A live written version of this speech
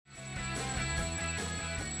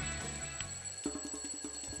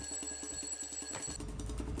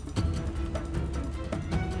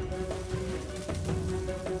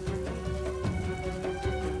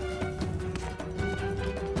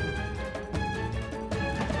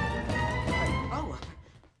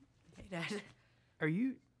Are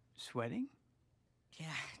you sweating? Yeah,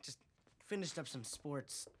 just finished up some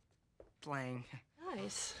sports playing.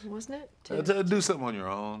 Nice, wasn't it? Do something on your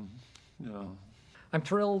own, you know. I'm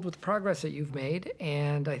thrilled with the progress that you've made,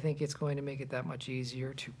 and I think it's going to make it that much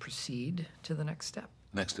easier to proceed to the next step.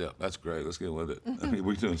 Next step. That's great. Let's get with it. I mean,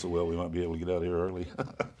 we're doing so well, we might be able to get out of here early.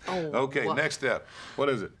 Okay, well- next step. What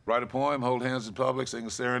is it? Write a poem, hold hands in public, sing a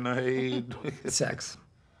serenade. Sex.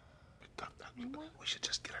 We should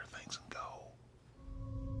just get our things and go.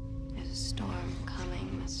 There's a storm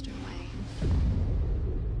coming, Mr. Wayne.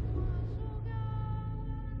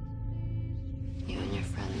 You and your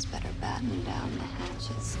friends better batten down the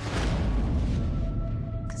hatches.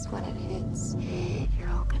 Because when it hits, you're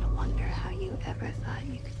all gonna wonder how you ever thought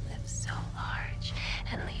you could live so large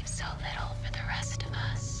and leave so little for the rest of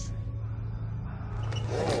us.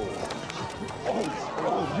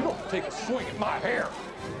 Oh, you don't take a swing at my hair.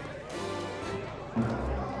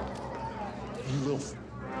 You little